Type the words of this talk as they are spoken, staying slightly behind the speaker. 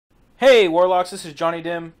Hey Warlocks, this is Johnny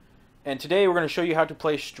Dim, and today we're going to show you how to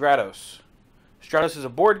play Stratos. Stratos is a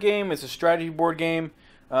board game, it's a strategy board game.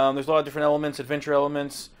 There's a lot of different elements, adventure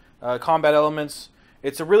elements, combat elements.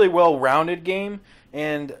 It's a really well-rounded game,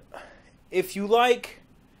 and if you like,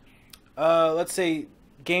 let's say,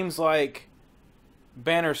 games like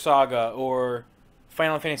Banner Saga or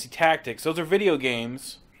Final Fantasy Tactics, those are video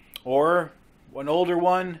games, or an older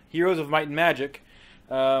one, Heroes of Might and Magic.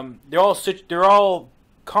 They're all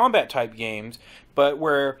combat type games, but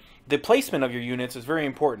where the placement of your units is very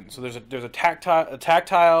important. So there's a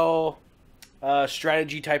tactile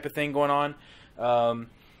strategy type of thing going on.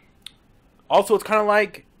 Also, it's kind of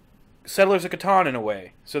like Settlers of Catan in a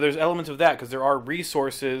way. So there's elements of that because there are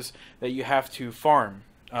resources that you have to farm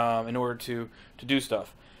in order to do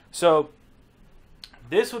stuff. So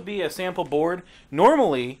this would be a sample board.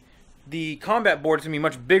 Normally, the combat board is going to be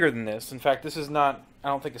much bigger than this. In fact, this is not, I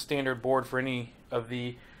don't think, a standard board for any of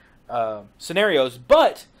the scenarios,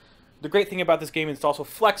 but the great thing about this game is it's also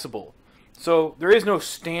flexible. So there is no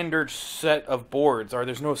standard set of boards, or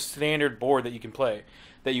there's no standard board that you can play,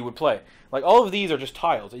 that you would play. Like, all of these are just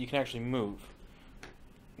tiles that you can actually move.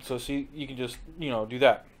 So see, you can just, do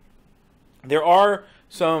that. There are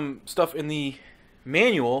some stuff in the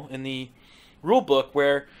manual, in the rule book,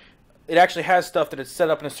 where it actually has stuff that is set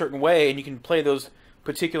up in a certain way, and you can play those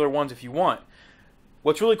particular ones if you want.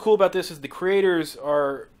 What's really cool about this is the creators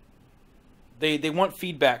are, they want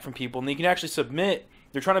feedback from people, and they can actually submit.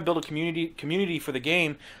 They're trying to build a community for the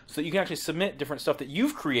game, so that you can actually submit different stuff that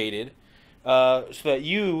you've created, so that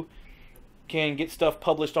you can get stuff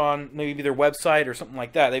published on maybe their website or something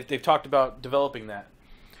like that. They've talked about developing that.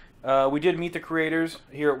 We did meet the creators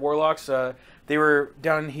here at Warlocks. They were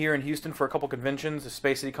down here in Houston for a couple conventions, the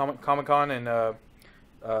Space City Comic-Con and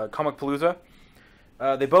Comic-Palooza.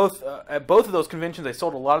 They both at both of those conventions, they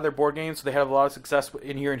sold a lot of their board games, so they had a lot of success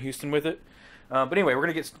in here in Houston with it. But anyway, we're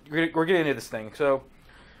getting into this thing. So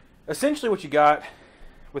essentially, what you got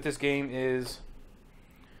with this game is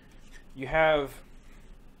you have,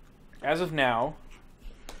 as of now,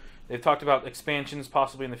 they've talked about expansions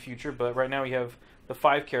possibly in the future, but right now we have the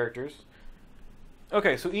 5 characters.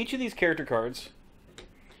 Okay, so each of these character cards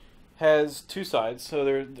has 2 sides. So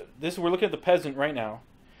we're looking at the peasant right now.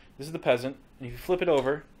 This is the peasant. And if you flip it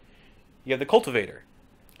over, you have the cultivator.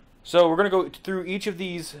 So we're going to go through each of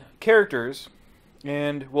these characters,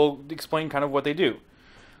 and we'll explain kind of what they do.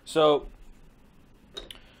 So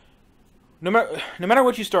no matter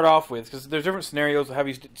what you start off with, because there's different scenarios that have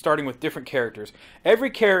you starting with different characters.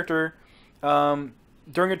 Every character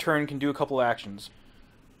during a turn can do a couple actions.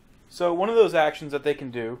 So one of those actions that they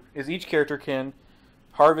can do is each character can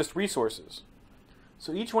harvest resources.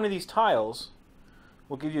 So each one of these tiles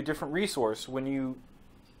will give you a different resource when you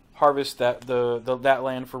harvest that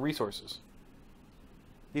land for resources.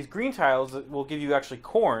 These green tiles will give you actually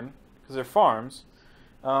corn, because they're farms.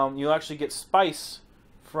 You'll actually get spice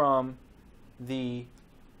from the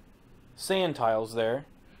sand tiles there,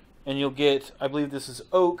 and you'll get, I believe this is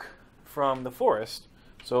oak, from the forest.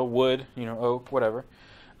 So wood, oak, whatever.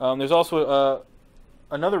 There's also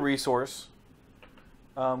another resource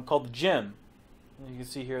called the gem. You can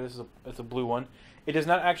see here, it's a blue one. It does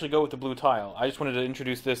not actually go with the blue tile. I just wanted to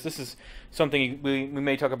introduce this. This is something we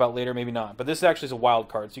may talk about later, maybe not. But this actually is a wild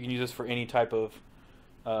card, so you can use this for any type of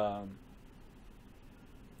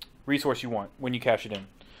resource you want when you cash it in.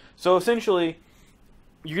 So essentially,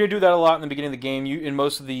 you're going to do that a lot in the beginning of the game, in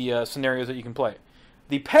most of the scenarios that you can play.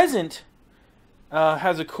 The peasant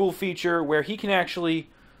has a cool feature where he can actually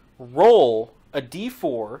roll a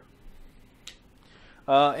d4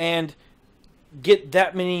 and get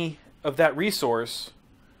that many of that resource,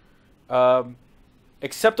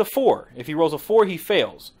 except a 4. If he rolls a 4, he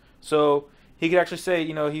fails. So he could actually say,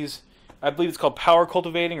 I believe it's called power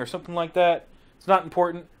cultivating or something like that. It's not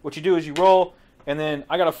important. What you do is you roll, and then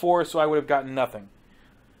I got a 4, so I would have gotten nothing.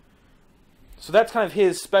 So that's kind of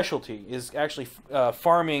his specialty, is actually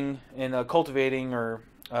farming and cultivating, or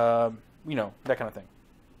that kind of thing.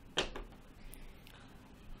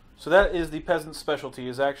 So that is the peasant's specialty,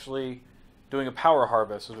 is actually doing a power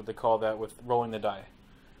harvest, is what they call that, with rolling the die.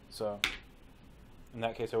 So in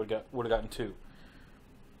that case, I would have gotten 2.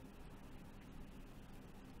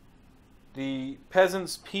 The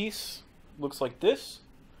peasant's piece looks like this.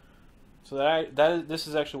 So this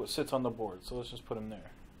is actually what sits on the board. So let's just put him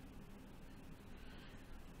there.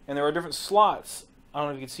 And there are different slots. I don't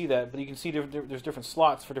know if you can see that, but you can see there's different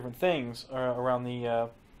slots for different things around the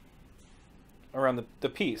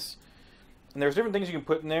piece. And there's different things you can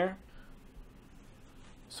put in there.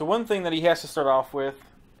 So one thing that he has to start off with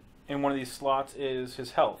in one of these slots is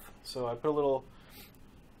his health. So I put a little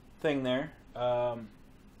thing there.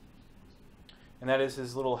 and that is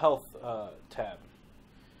his little health tab.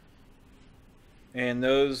 And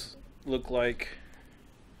those look like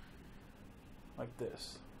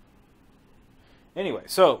this. Anyway,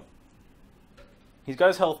 so he's got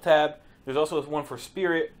his health tab. There's also one for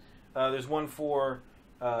spirit. There's one for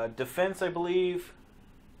defense, I believe.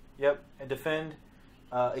 Yep, and defend,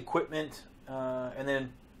 equipment, and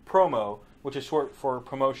then promo, which is short for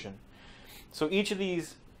promotion. So each of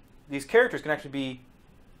these characters can actually be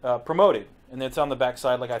promoted, and it's on the back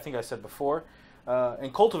side, like I think I said before.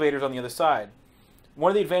 And cultivators on the other side. One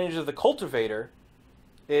of the advantages of the cultivator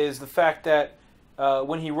is the fact that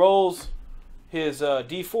when he rolls his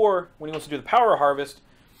D4, when he wants to do the power harvest,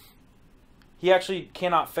 he actually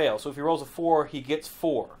cannot fail. So if he rolls a 4, he gets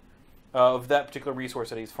 4 of that particular resource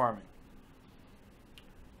that he's farming.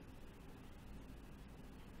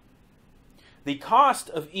 The cost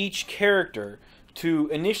of each character to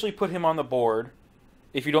initially put him on the board,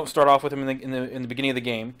 if you don't start off with him in the beginning of the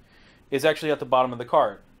game, is actually at the bottom of the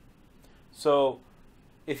card. So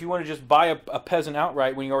if you want to just buy a peasant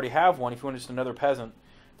outright when you already have one, if you want just another peasant,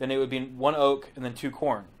 then it would be 1 oak and then 2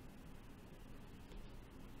 corn.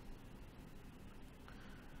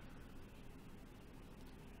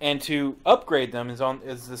 And to upgrade them is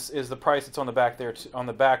the price that's on the back there, on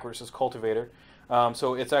the back where it says cultivator.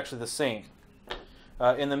 So it's actually the same.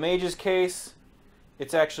 In the mage's case,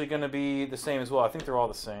 it's actually going to be the same as well. I think they're all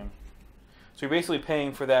the same. So you're basically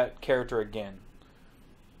paying for that character again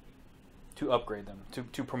to upgrade them,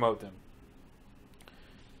 to promote them.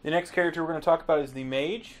 The next character we're going to talk about is the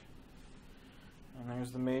mage. And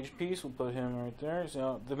there's the mage piece. We'll put him right there.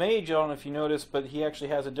 So the mage, I don't know if you noticed, but he actually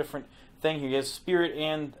has a different thing here. He has spirit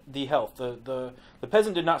and the health. The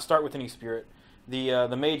peasant did not start with any spirit.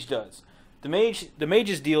 The mage does. The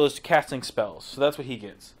mage's deal is casting spells, so that's what he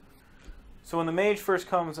gets. So when the mage first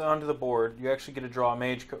comes onto the board, you actually get to draw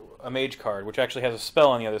a mage card, which actually has a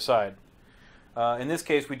spell on the other side. In this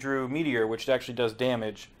case, we drew Meteor, which actually does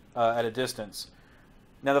damage at a distance.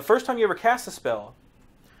 Now, the first time you ever cast a spell,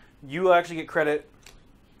 you will actually get credit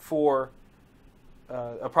for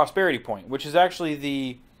a prosperity point, which is actually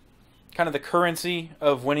the kind of the currency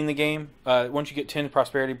of winning the game. Once you get 10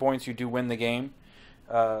 prosperity points, you do win the game.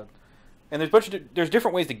 And there's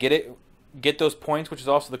different ways to get those points, which is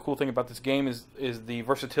also the cool thing about this game is the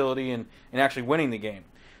versatility and actually winning the game.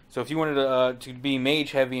 So if you wanted to be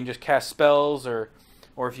mage heavy and just cast spells, or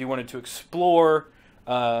if you wanted to explore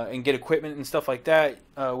and get equipment and stuff like that,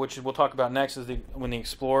 which we'll talk about next, is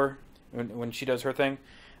when she does her thing.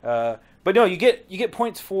 But no, you get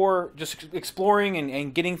points for just exploring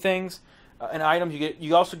and getting things and items.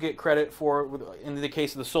 You also get credit for, in the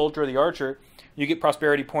case of the soldier or the archer, you get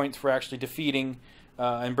prosperity points for actually defeating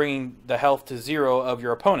and bringing the health to 0 of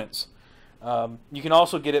your opponents. You can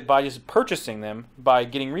also get it by just purchasing them by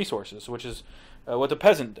getting resources, which is what the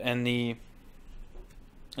peasant and the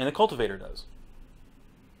cultivator does.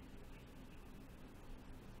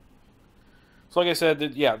 So like I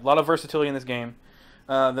said, yeah, a lot of versatility in this game.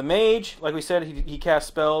 The mage, like we said, he casts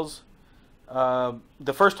spells.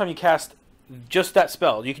 The first time you cast just that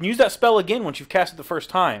spell, you can use that spell again once you've cast it the first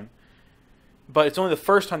time, but it's only the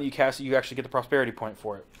first time that you cast it you actually get the prosperity point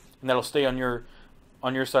for it, and that'll stay on your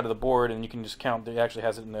side of the board, and you can just count that it actually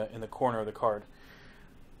has it in the corner of the card.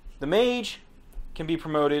 The mage can be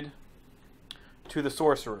promoted to the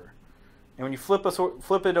sorcerer, and when you flip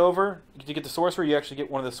it over to get the sorcerer, you actually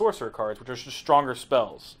get one of the sorcerer cards, which are just stronger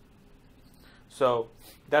spells. So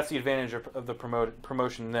that's the advantage of the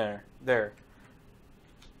promotion there.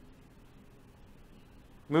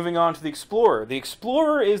 Moving on to the explorer. The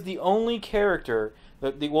explorer is the only character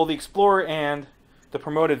the explorer and the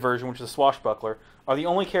promoted version, which is the swashbuckler, are the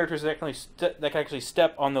only characters that can actually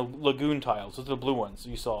step on the lagoon tiles. Those are the blue ones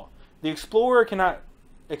you saw. The explorer cannot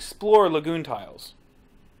explore lagoon tiles,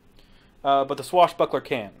 but the swashbuckler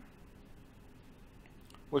can,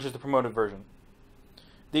 which is the promoted version.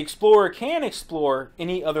 The explorer can explore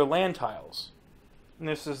any other land tiles. And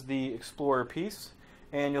this is the explorer piece.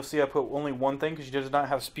 And you'll see I put only one thing because she does not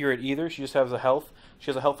have spirit either. She just has a health. She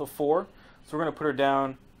has a health of 4. So we're going to put her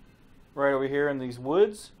down right over here in these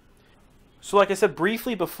woods. So like I said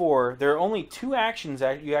briefly before, there are only 2 actions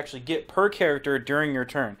that you actually get per character during your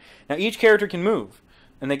turn. Now each character can move,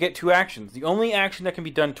 and they get 2 actions. The only action that can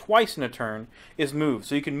be done twice in a turn is move.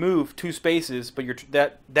 So you can move 2 spaces, but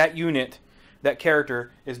that unit, that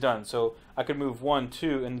character, is done. So I could move 1,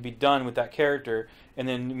 2, and be done with that character, and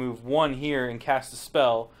then move 1 here and cast a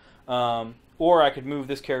spell. Or I could move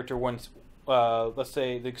this character once. Let's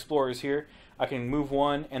say the explorer is here. I can move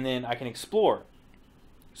 1, and then I can explore.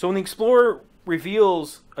 So when the explorer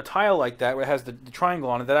reveals a tile like that, where it has the triangle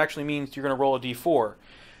on it, that actually means you're going to roll a d4.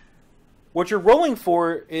 What you're rolling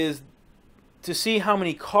for is to see how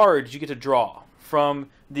many cards you get to draw from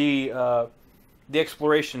the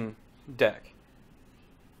exploration deck.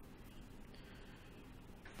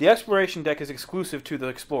 The exploration deck is exclusive to the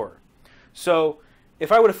explorer. So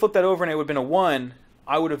if I would have flipped that over and it would have been a 1,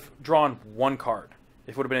 I would have drawn 1 card.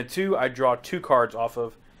 If it would have been a 2, I'd draw 2 cards off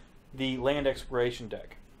of the land exploration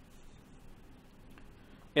deck.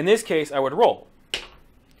 In this case, I would roll.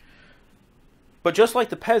 But just like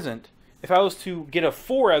the peasant, if I was to get a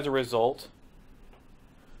 4 as a result...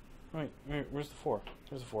 Wait, where's the 4?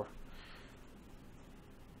 There's the 4.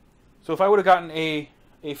 So if I would have gotten a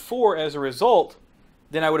 4 as a result,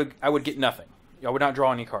 then I would get nothing. I would not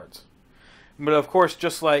draw any cards. But of course,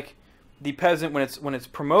 just like the peasant, when it's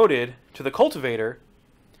promoted to the cultivator,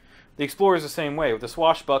 the explorer is the same way. With the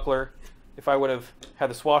swashbuckler, if I would have had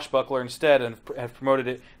the swashbuckler instead and have promoted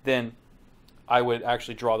it, then I would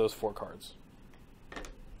actually draw those 4 cards.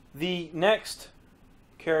 The next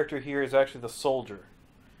character here is actually the soldier.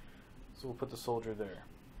 So we'll put the soldier there.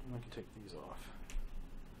 I can take these off.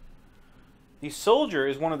 The soldier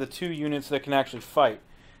is one of the 2 units that can actually fight.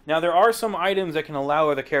 Now there are some items that can allow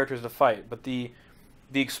other characters to fight, but the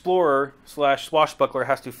explorer / swashbuckler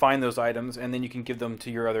has to find those items, and then you can give them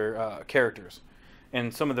to your other characters.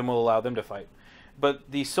 And some of them will allow them to fight.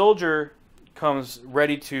 But the soldier comes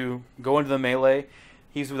ready to go into the melee.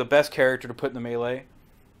 He's the best character to put in the melee.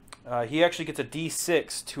 He actually gets a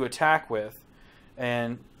d6 to attack with,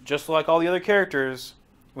 and just like all the other characters,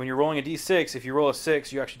 when you're rolling a d6, if you roll a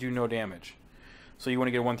 6, you actually do no damage. So you want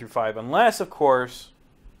to get a 1 through 5, unless, of course,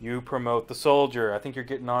 you promote the soldier. I think you're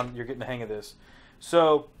getting the hang of this.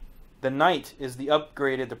 So the knight is the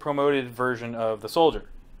upgraded, the promoted version of the soldier.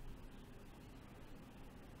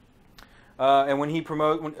 And when he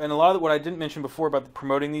and a lot of what I didn't mention before about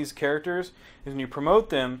promoting these characters is when you promote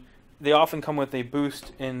them, they often come with a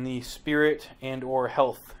boost in the spirit and or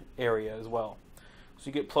health area as well. So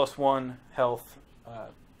you get +1 health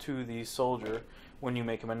to the soldier when you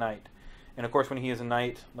make him a knight. And of course, when he is a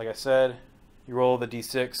knight, like I said, you roll the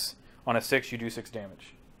d6. On a 6, you do 6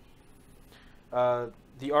 damage.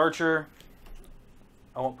 The archer,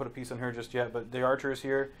 I won't put a piece on her just yet, but the archer is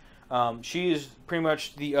here. She is pretty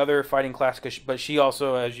much the other fighting class, but she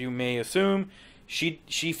also, as you may assume,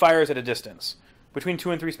 she fires at a distance. Between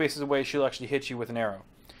 2 and 3 spaces away, she'll actually hit you with an arrow.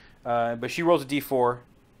 But she rolls a d4.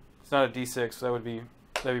 It's not a d6, so that'd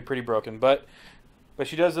be pretty broken. But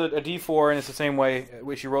she does a d4, and it's the same way.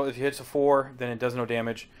 If she hits a 4, then it does no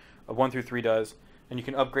damage. A 1 through 3 does, and you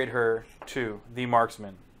can upgrade her to the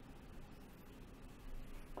marksman.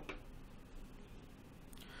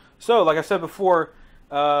 So, like I said before,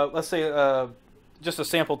 let's say just a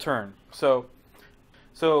sample turn. So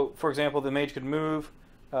for example, the mage could move,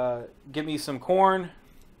 get me some corn,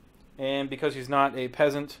 and because he's not a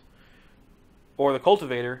peasant or the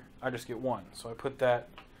cultivator, I just get 1. So I put that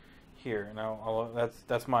here. Now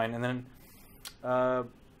that's mine, and then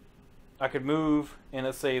I could move, and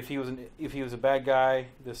let's say if he was a bad guy,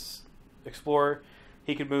 this explorer,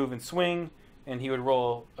 he could move and swing, and he would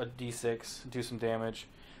roll a d6, do some damage.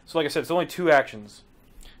 So like I said, it's only 2 actions.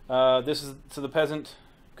 So the peasant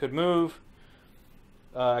could move.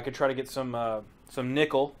 I could try to get some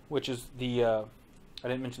nickel, which is the I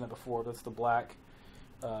didn't mention that before. That's the black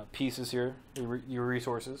pieces here, your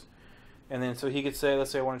resources. And then so he could say,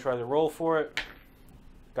 let's say I want to try to roll for it.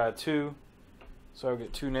 Got a 2, so I would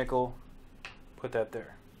get 2 nickel. Put that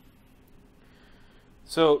there.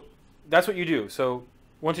 So that's what you do. So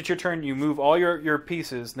once it's your turn, you move all your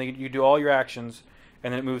pieces, and you do all your actions,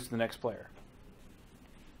 and then it moves to the next player.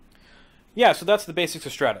 Yeah, so that's the basics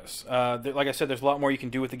of Stratos. Like I said, there's a lot more you can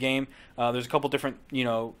do with the game. There's a couple different,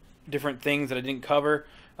 different things that I didn't cover.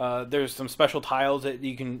 There's some special tiles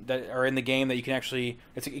that are in the game that you can actually.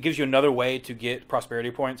 It gives you another way to get prosperity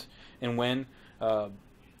points and win.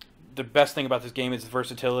 The best thing about this game is the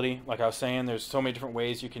versatility. Like I was saying, there's so many different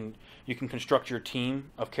ways you can construct your team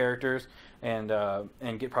of characters and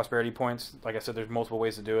get prosperity points. Like I said, there's multiple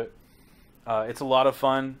ways to do it. It's a lot of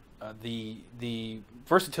fun. The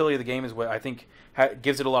versatility of the game is what I think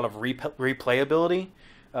gives it a lot of replayability.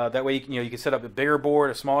 That way, you can set up a bigger board,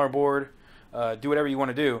 a smaller board, do whatever you want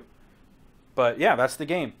to do. But yeah, that's the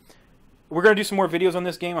game. We're gonna do some more videos on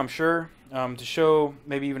this game, I'm sure, to show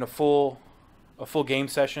maybe even a full game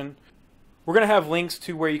session. We're gonna have links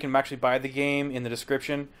to where you can actually buy the game in the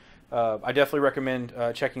description. I definitely recommend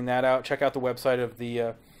checking that out. Check out the website of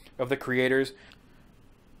the creators.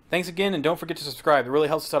 Thanks again, and don't forget to subscribe. It really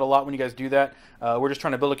helps us out a lot when you guys do that. We're just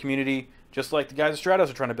trying to build a community, just like the guys at Stratos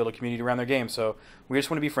are trying to build a community around their game. So we just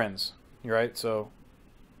want to be friends, right? So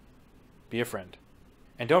be a friend.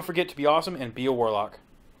 And don't forget to be awesome and be a warlock.